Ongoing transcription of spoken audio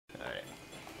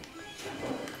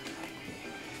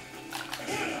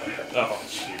Oh,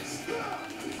 jeez.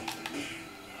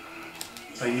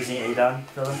 Are you using Adon,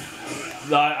 Philip?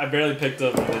 No, I barely picked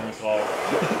up and then you called.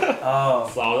 Oh.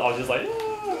 So I was just like, yeah,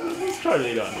 let's try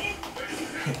Adon.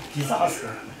 He's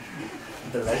awesome.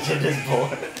 The legend is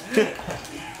born.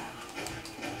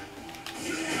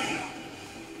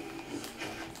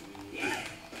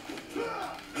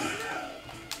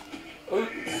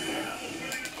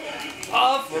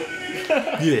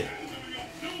 Yeah.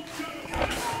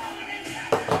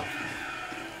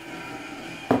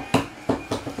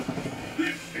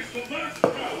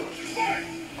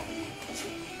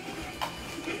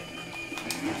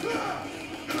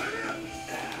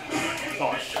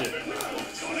 Oh shit.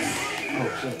 Oh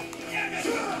shit.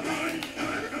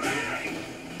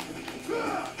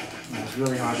 It's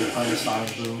really hard to play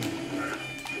Sonic Boom.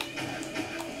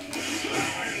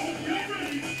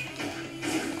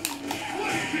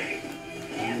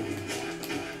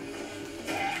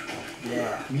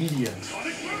 Yeah, medium.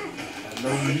 No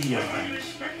medium punch.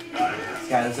 He's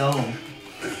got his own.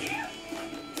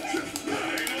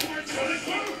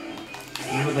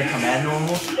 You with the command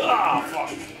normal? Ah,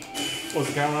 fuck. What's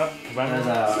the camera? There's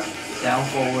a down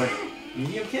forward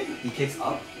medium kick. He kicks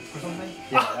up or something.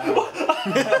 Yeah.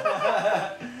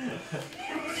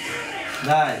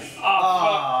 That nice.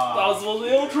 Ah, that was supposed to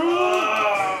be ultra.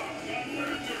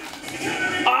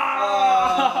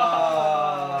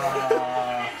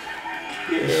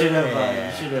 You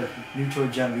should have neutral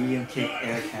jump medium kick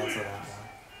air cancel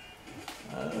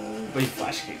that one. But he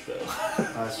flash kicked though.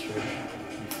 That's true.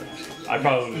 I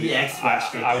probably would. EX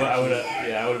flash kick. I would have.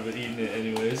 Yeah, I would have been eating it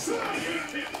anyways.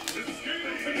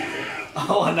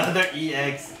 Oh, another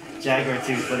EX Jagger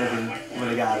tooth would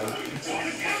have got him.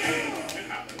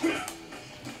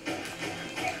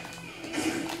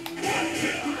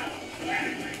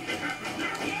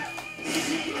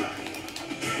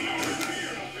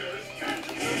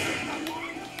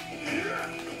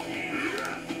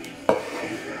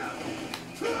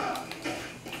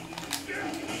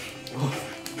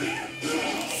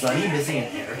 Sunny missing an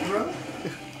air throw?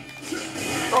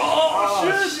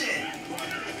 Oh, shit!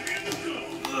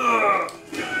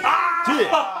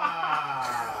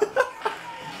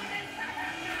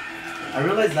 I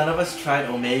realized none of us tried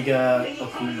Omega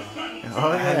Okuma. Oh,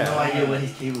 I have no yeah. idea what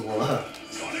he's capable of.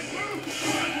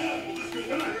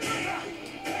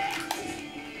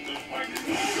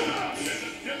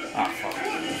 Ah, fuck.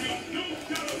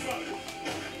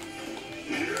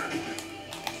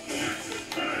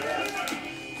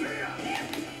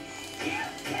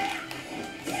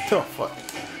 Oh fuck.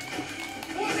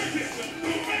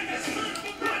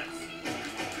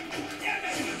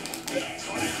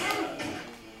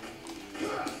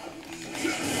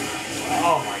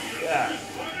 Oh my god.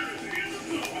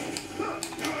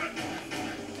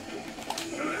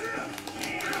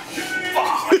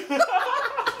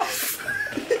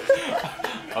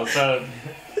 I was trying to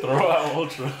throw out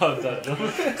ultra on that jump. I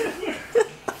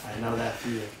know that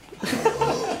fear.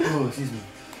 Oh, excuse me.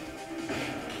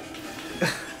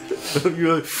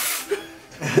 You're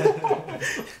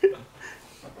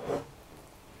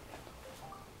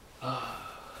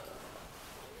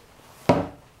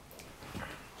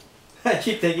I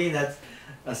keep thinking that's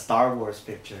a Star Wars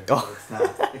picture. But Oh. it's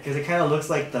not. Because it kind of looks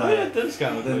like Oh, yeah, the that's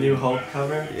kind of New Hope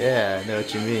cover. Yeah, I know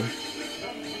what you mean.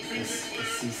 Let's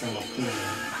see some Okuma.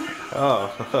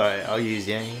 Oh, alright, I'll use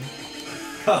Yang.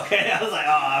 Okay, I was like,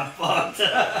 oh, I'm fucked.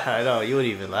 I know, you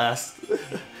wouldn't even last.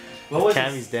 What was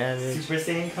Cammy's his damage. Super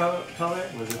Saiyan color?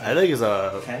 Was it I think it's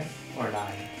a 10 or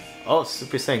 9? oh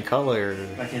Super Saiyan color.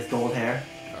 Like his gold hair?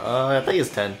 I think it's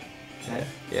 10. 10?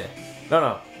 Yeah.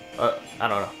 No. I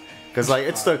don't know. Cause like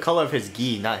it's the color of his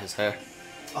gi, not his hair.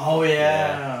 Oh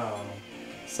yeah.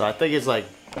 So I think it's like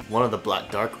one of the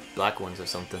dark black ones or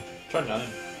something. Try 9.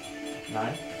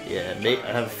 9? Yeah,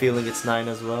 I have a feeling it's 9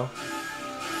 as well.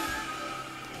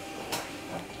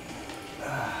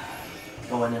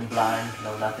 Going in blind,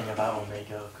 know nothing about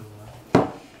Omega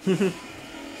Okuma.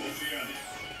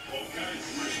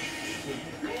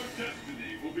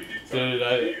 Dude,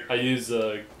 I used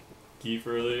Geef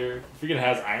earlier. Freaking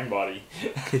has Iron Body.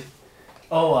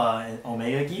 Oh, an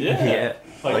Omega Gi? Yeah.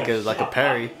 Like a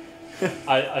parry.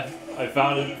 I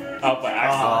found it out by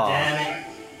accident. Oh, damn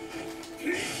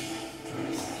it.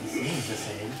 He seems the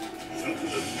same.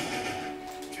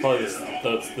 Probably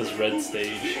this red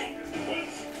stage.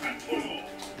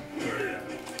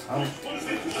 Oh,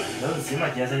 it doesn't seem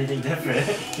like he has anything different.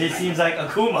 He seems like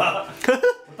Akuma.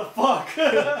 What the fuck?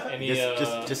 Any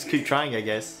Just keep trying, I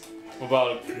guess. what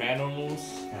about command normals?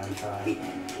 Yeah, I'm trying.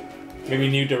 Maybe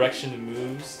new direction and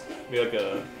moves. Maybe like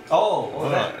a Oh, what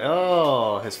was that?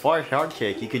 Oh, his far hard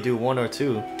kick. You could do 1 or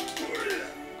 2.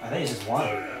 I think it's just one.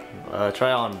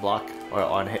 Try on block or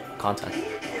on hit contact.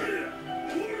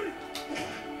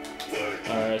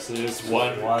 Alright, so there's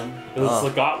one. Oh.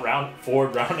 It's got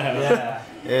forward round half.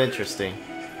 Yeah. Interesting.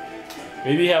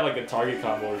 Maybe you have like a target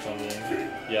combo or something.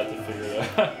 You have to figure it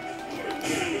out.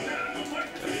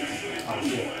 Oh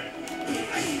shit.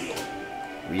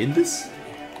 We in this?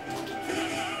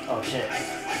 Oh shit.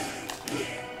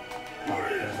 Oh,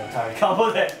 there's no target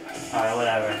combo there. Alright,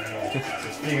 whatever. Yeah,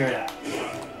 just figure it out.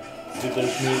 Dude,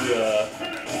 there's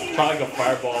maybe try like a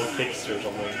fireball kicks or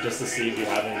something just to see if you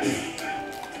have anything.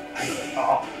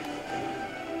 Oh.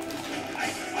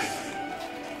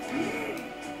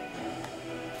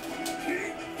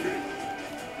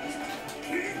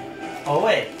 Oh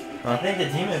wait, I think the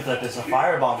demon flip is a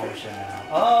fireball motion now.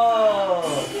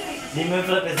 Oh, demon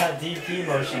flip is not DP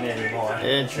motion anymore.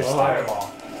 It's Interesting.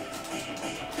 fireball.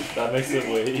 That makes it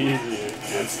way easier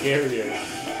and scarier.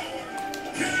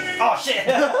 Oh shit!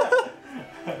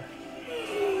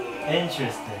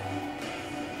 Interesting.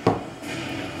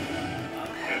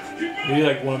 Maybe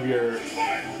like one of your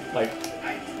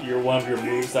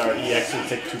moves that are EX will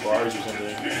take 2 bars or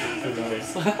something. Who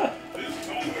knows?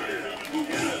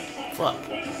 Fuck.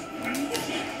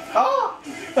 Oh!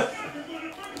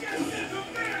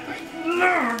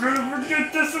 Never gonna forget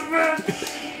this event!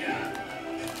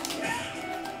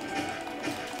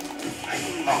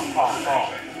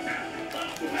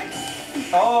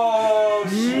 Oh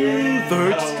shit!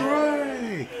 Third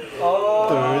strike. Oh.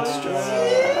 Third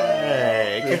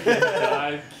strike.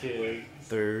 Dive kick.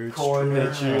 Third Corner.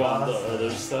 Hit you on the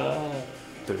other side.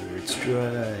 Third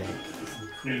strike.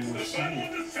 Cool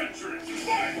shit.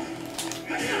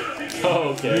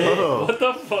 Okay. Yeah. What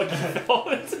the fuck you fell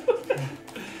into?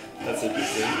 That's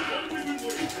interesting.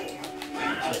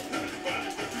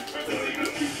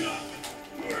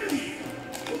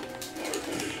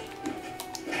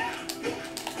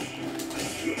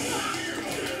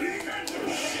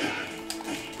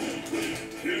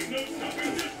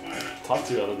 Top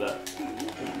 2 out of that.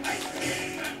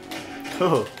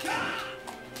 Oh.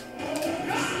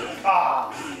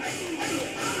 Ah!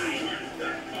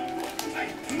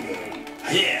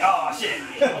 Yeah! Oh shit!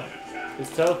 His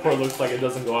teleport looks like it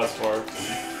doesn't go as far.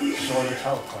 Shorter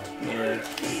teleport. Yeah.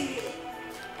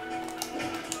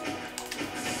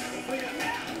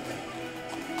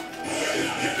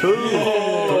 Cool.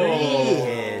 Oh. 3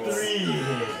 hits. 3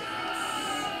 hits.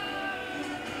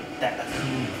 That's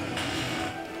cool.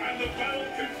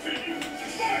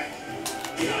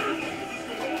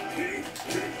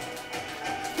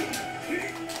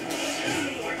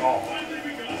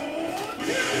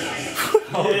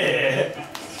 Oh. Yeah.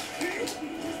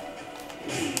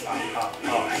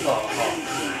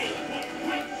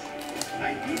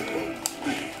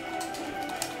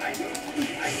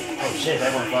 Oh shit,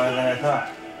 that went farther than I thought.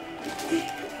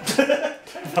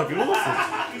 Fucking awesome.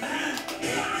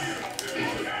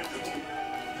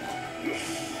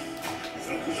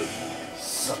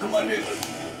 Suck him under.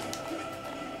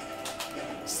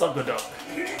 Suck a duck.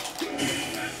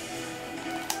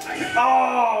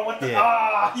 Oh, what the? Yeah.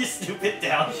 Ah, you stupid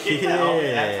down kick. Oh,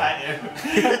 Yeah. that's high.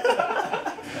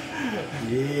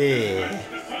 Yeah.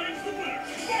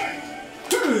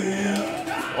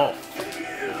 Oh.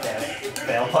 Damn it.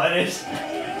 Fail punish.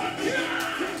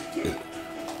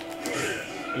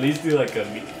 At least do like a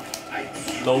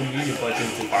low medium punch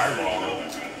into fireball.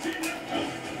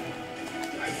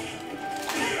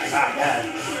 Ah, God.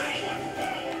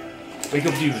 Wake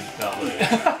up demon. No,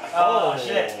 Oh,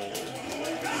 shit.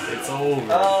 It's over.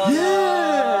 Oh, Yeah.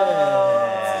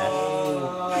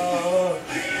 no.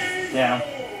 Damn.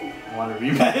 Want a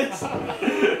rematch?